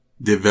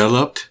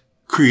Developed,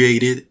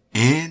 created,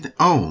 and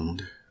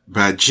owned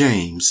by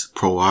James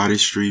Pro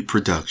Artistry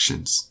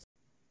Productions.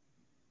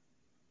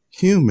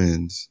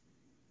 Humans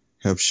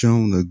have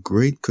shown a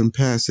great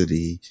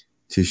capacity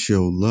to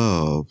show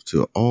love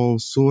to all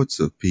sorts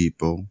of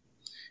people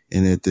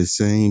and at the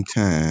same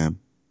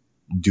time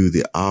do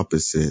the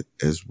opposite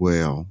as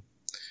well.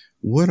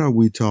 What are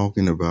we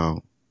talking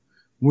about?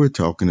 We're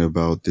talking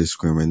about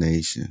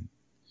discrimination.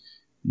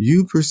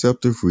 You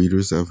perceptive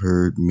readers have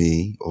heard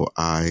me or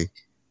I,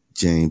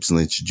 James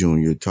Lynch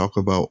Jr., talk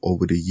about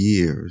over the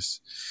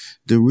years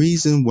the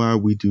reason why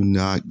we do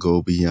not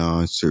go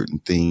beyond certain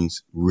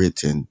things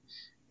written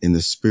in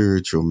a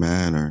spiritual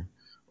manner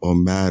or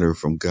matter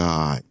from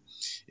God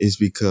is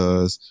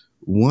because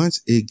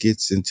once it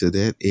gets into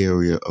that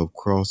area of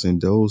crossing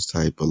those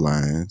type of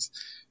lines,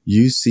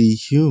 you see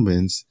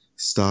humans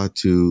start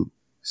to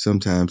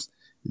sometimes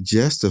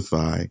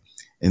justify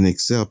and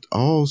accept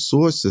all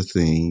sorts of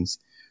things,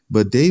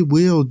 but they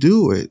will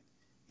do it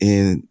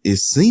in a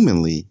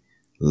seemingly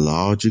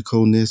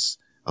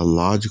a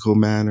logical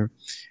manner,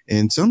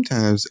 and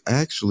sometimes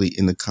actually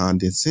in a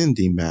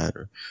condescending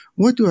manner.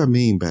 What do I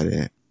mean by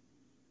that?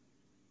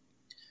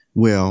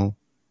 Well,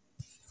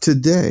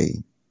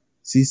 today,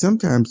 see,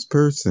 sometimes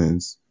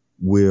persons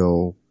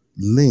will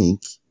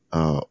link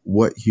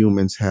what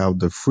humans have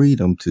the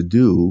freedom to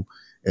do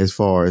as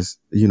far as,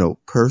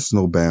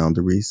 personal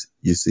boundaries,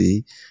 you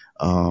see,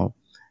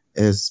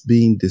 as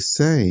being the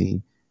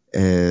same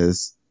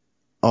as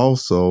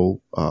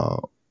also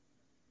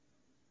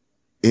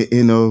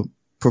in a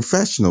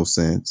professional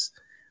sense,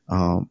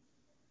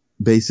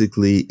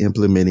 basically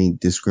implementing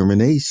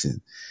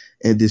discrimination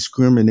and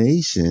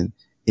discrimination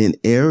in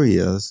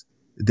areas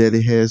that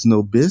it has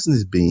no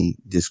business being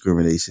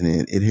discrimination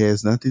in. It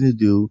has nothing to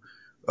do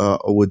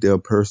with their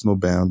personal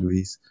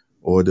boundaries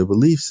or their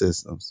belief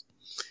systems.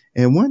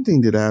 And one thing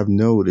that I've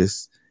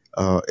noticed,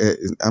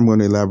 I'm going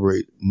to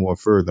elaborate more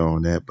further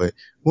on that, but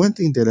one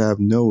thing that I've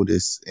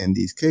noticed in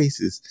these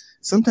cases,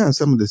 sometimes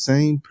some of the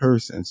same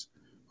persons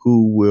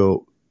who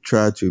will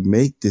try to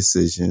make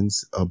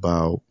decisions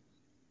about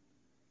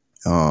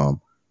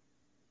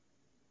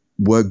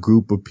what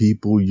group of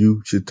people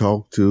you should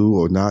talk to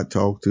or not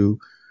talk to,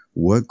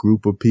 what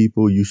group of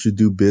people you should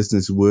do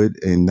business with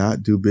and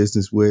not do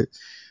business with.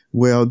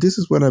 Well, this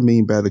is what I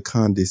mean by the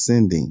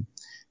condescending.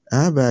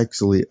 I've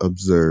actually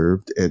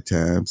observed at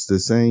times the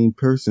same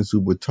persons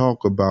who would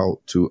talk about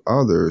to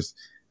others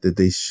that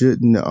they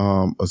shouldn't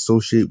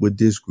associate with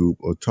this group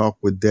or talk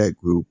with that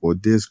group or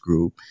this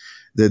group,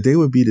 that they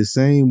would be the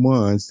same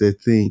ones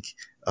that think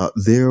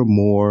they're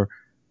more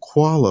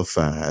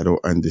qualified or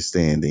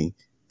understanding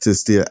to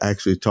still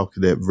actually talk to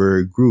that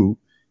very group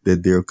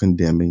that they're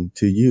condemning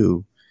to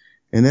you.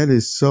 And that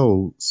is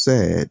so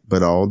sad,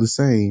 but all the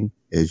same,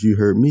 as you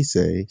heard me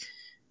say,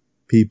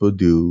 people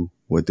do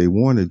what they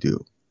want to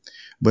do.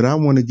 But I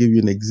want to give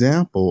you an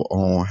example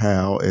on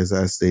how, as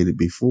I stated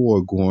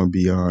before, going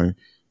beyond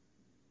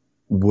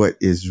what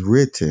is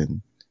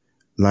written,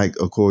 like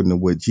according to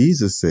what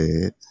Jesus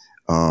said,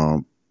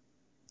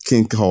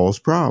 can cause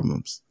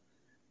problems.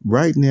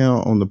 Right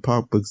now on the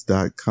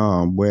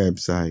popbooks.com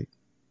website,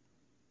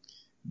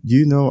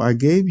 I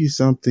gave you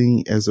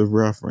something as a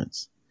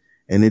reference,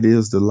 and it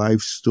is the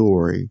life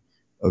story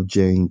of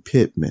Jane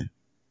Pittman.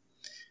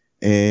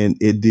 And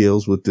it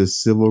deals with the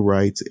civil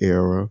rights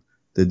era,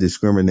 the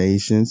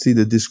discrimination. See,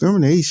 the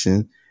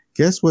discrimination,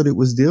 guess what it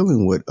was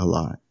dealing with a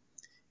lot?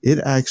 It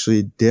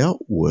actually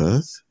dealt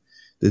with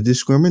the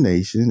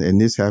discrimination, and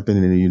this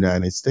happened in the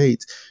United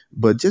States.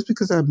 But just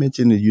because I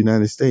mentioned the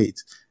United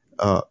States,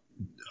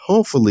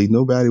 hopefully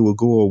nobody will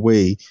go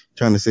away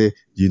trying to say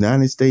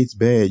United States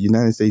bad,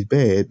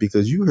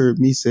 because you heard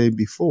me say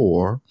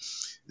before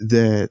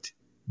that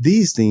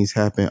these things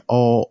happen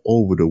all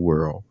over the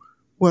world,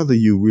 whether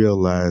you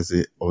realize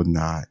it or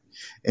not.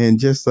 And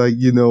just like,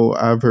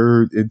 I've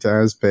heard in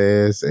times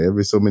past,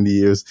 every so many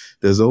years,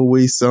 there's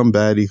always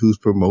somebody who's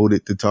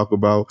promoted to talk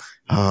about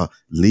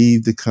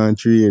leave the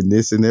country and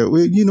this and that.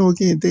 Well,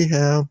 again, they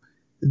have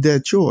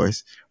that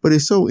choice. But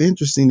it's so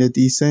interesting that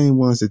these same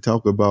ones that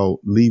talk about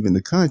leaving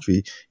the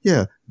country,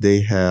 yeah,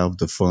 they have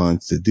the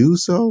funds to do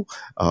so.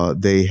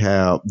 They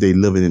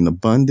live in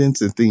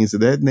abundance and things of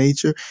that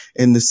nature.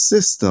 And the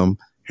system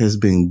has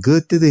been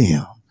good to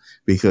them,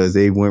 because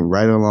they went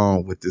right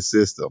along with the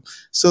system.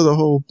 So the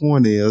whole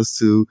point is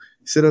to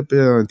sit up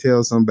there and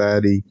tell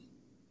somebody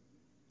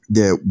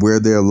that where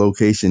their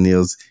location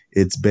is,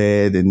 it's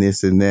bad and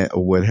this and that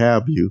or what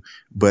have you.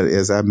 But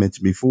as I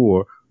mentioned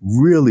before,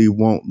 really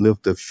won't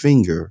lift a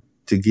finger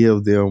to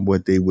give them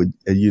what they would,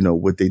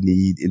 what they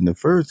need in the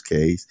first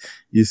case.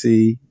 You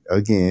see,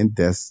 again,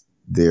 that's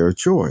their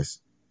choice.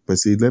 But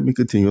see, let me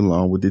continue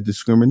along with the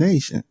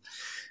discrimination.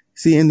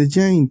 See, in the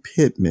Jane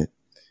Pittman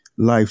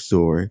life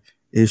story,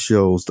 it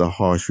shows the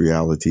harsh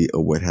reality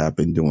of what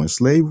happened during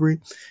slavery.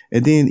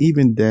 And then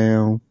even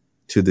down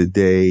to the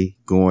day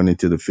going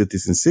into the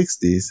 50s and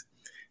 60s,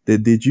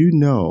 that did you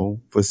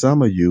know, for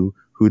some of you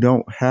who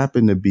don't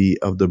happen to be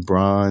of the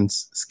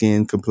bronze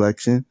skin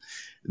complexion,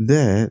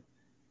 that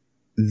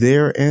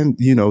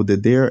that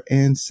their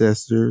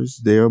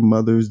ancestors, their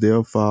mothers,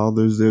 their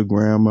fathers, their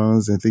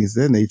grandmas, and things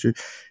of that nature,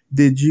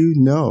 did you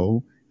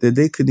know that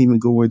they couldn't even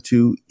go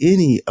into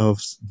any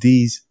of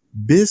these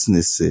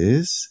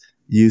businesses,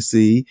 you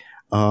see,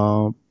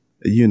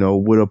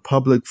 with a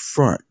public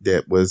front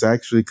that was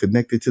actually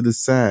connected to the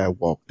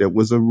sidewalk, that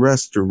was a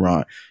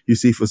restaurant, you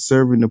see, for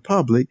serving the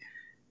public?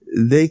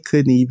 They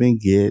couldn't even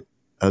get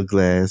a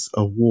glass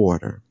of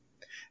water.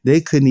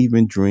 They couldn't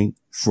even drink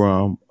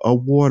from a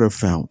water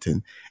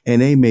fountain.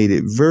 And they made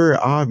it very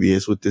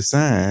obvious with the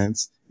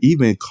signs,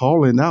 even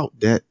calling out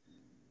that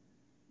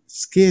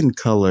skin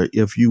color,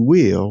 if you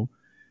will,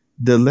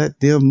 to let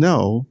them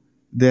know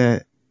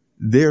that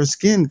their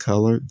skin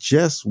color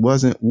just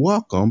wasn't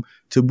welcome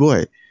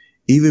to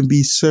even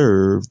be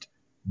served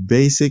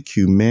basic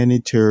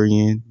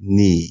humanitarian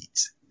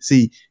needs.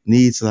 See,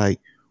 needs like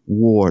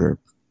water,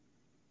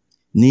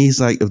 needs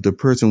like if the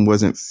person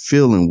wasn't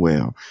feeling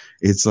well,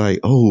 it's like,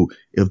 oh,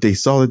 if they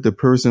saw that the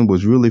person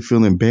was really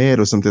feeling bad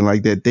or something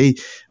like that,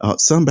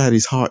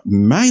 somebody's heart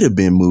might have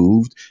been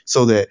moved,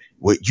 so that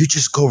you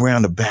just go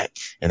around the back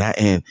and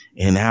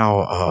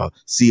I'll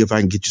see if I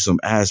can get you some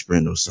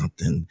aspirin or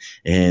something.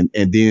 And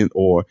then,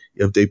 or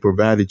if they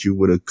provided you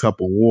with a cup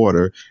of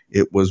water,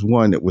 it was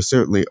one that was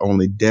certainly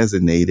only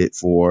designated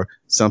for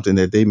something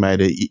that they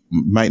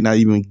might not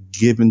even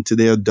given to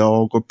their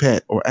dog or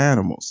pet or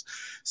animals.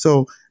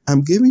 So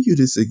I'm giving you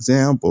this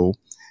example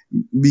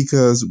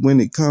because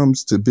when it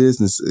comes to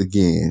business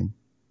again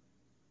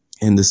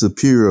and the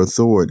superior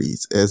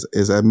authorities,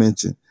 as I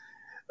mentioned,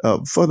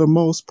 for the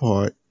most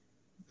part,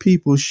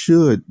 people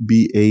should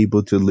be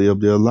able to live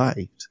their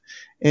lives.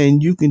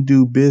 And you can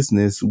do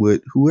business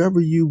with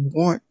whoever you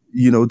want,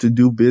 to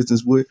do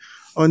business with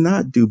or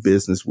not do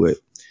business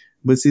with.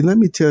 But see, let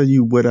me tell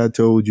you what I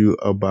told you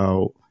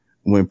about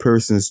when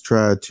persons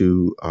try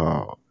to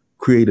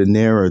create a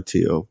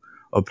narrative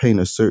or paint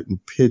a certain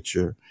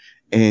picture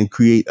and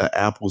create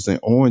apples and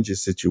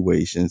oranges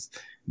situations.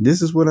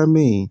 This is what I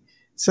mean.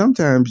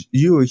 Sometimes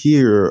you will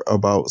hear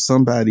about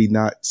somebody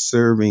not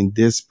serving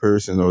this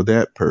person or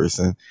that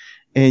person,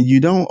 and you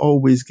don't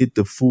always get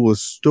the full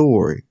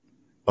story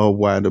of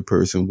why the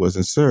person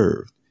wasn't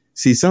served.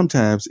 See,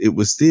 sometimes it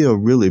was still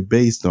really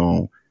based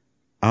on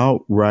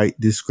outright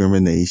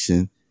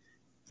discrimination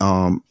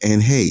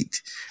and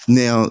hate.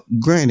 Now,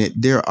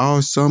 granted, there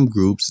are some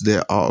groups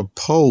that are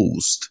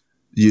opposed,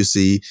 you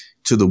see,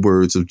 to the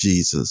words of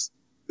Jesus.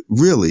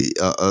 Really,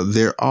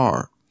 there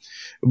are.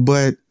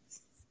 But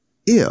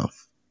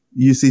if,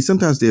 you see,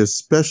 sometimes there's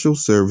special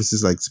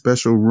services, like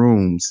special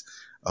rooms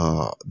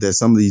that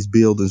some of these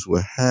buildings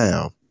will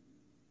have.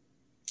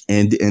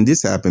 And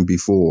this happened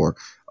before,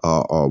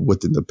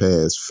 within the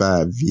past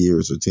 5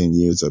 years or 10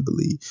 years, I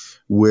believe,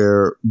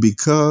 where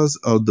because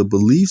of the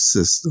belief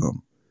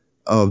system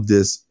of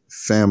this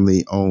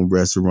family-owned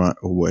restaurant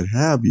or what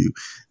have you,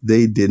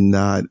 they did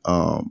not,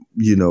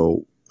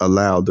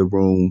 allow the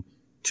room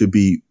to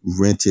be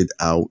rented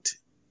out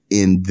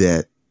in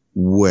that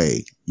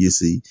way, you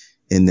see,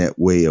 in that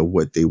way of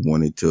what they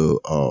wanted to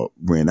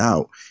rent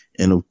out.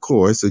 And of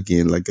course,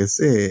 again, like I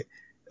said,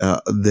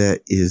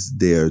 that is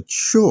their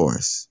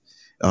choice.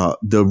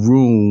 The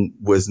room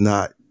was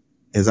not,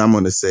 as I'm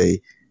going to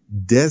say,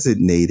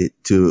 designated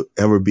to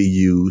ever be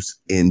used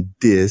in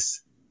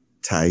this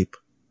type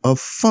of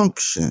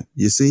function.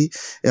 You see,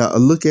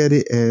 look at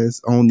it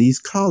as on these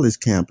college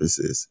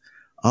campuses.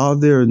 Are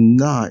there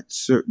not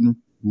certain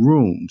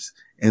rooms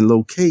and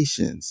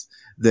locations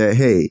that,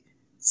 hey,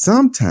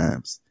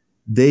 sometimes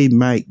they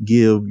might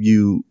give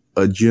you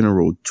a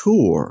general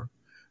tour,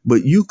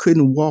 but you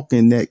couldn't walk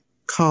in that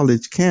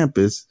college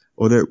campus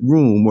or that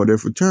room or that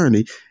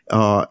fraternity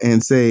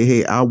and say,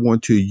 hey, I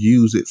want to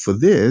use it for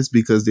this,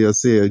 because they'll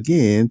say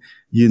again,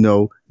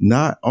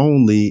 not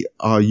only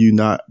are you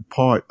not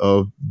part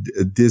of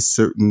this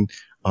certain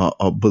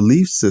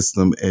belief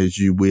system, as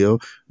you will,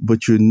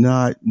 but you're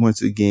not,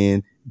 once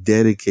again,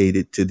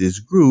 dedicated to this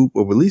group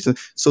or belief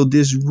system. So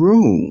this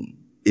room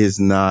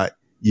is not,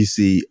 you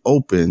see,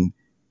 open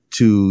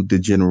to the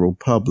general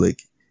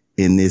public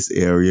in this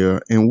area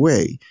and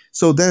way.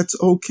 So that's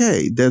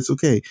okay. That's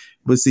okay.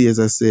 But see, as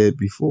I said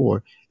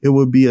before, it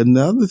would be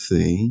another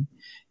thing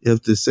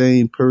if the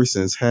same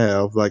persons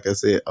have, like I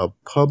said, a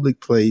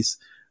public place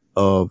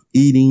of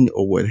eating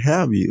or what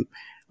have you.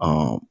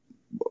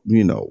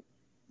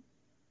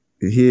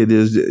 Here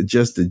there's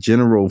just the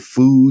general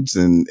foods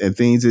and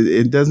things.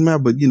 It doesn't matter.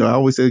 But, I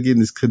always say, again,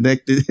 it's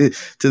connected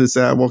to the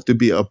sidewalk to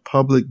be a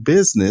public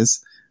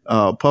business,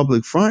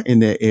 public front in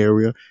that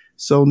area.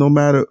 So no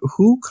matter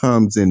who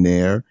comes in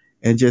there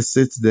and just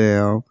sits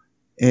down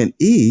and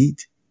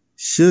eat,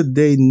 should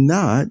they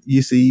not,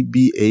 you see,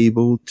 be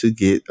able to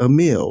get a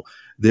meal?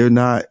 They're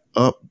not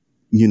up,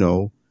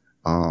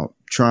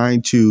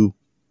 trying to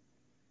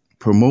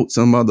promote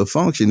some other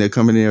function. They're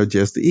coming there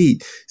just to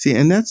eat. See,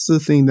 and that's the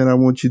thing that I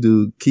want you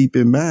to keep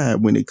in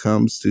mind when it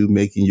comes to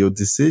making your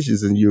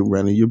decisions and you're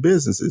running your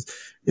businesses.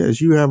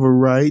 Yes, you have a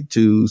right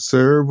to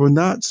serve or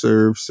not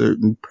serve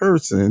certain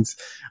persons.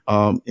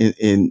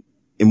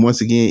 And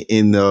once again,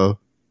 in the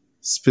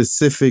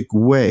specific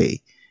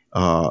way.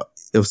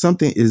 If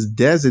something is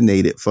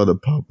designated for the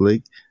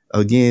public,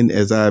 again,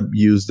 as I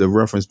used the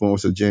reference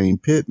points of Jane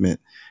Pittman,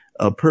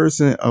 a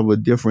person of a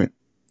different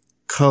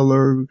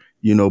color,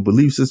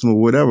 belief system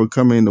or whatever,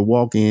 come in to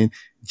walk in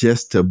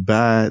just to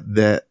buy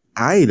that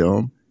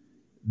item,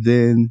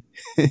 then,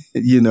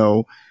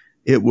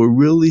 it will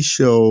really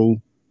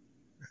show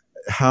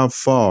how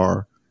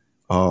far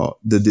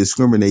the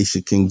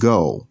discrimination can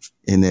go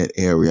in that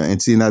area.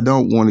 And I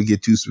don't want to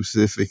get too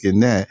specific in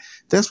that.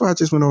 That's why I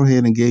just went on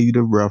ahead and gave you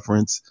the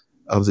reference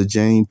of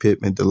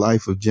the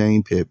life of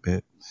Jane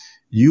Pittman.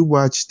 You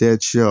watch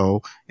that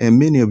show, and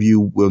many of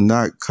you will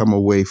not come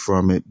away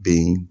from it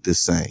being the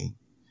same.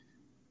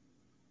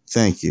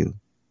 Thank you.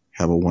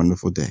 Have a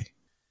wonderful day.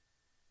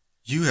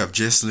 You have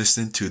just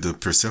listened to the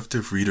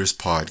Perceptive Readers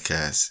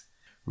Podcast.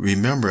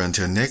 Remember,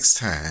 until next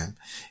time,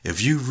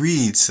 if you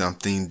read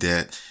something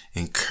that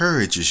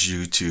encourages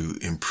you to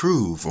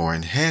improve or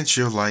enhance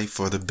your life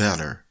for the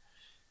better,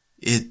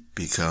 it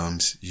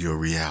becomes your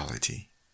reality.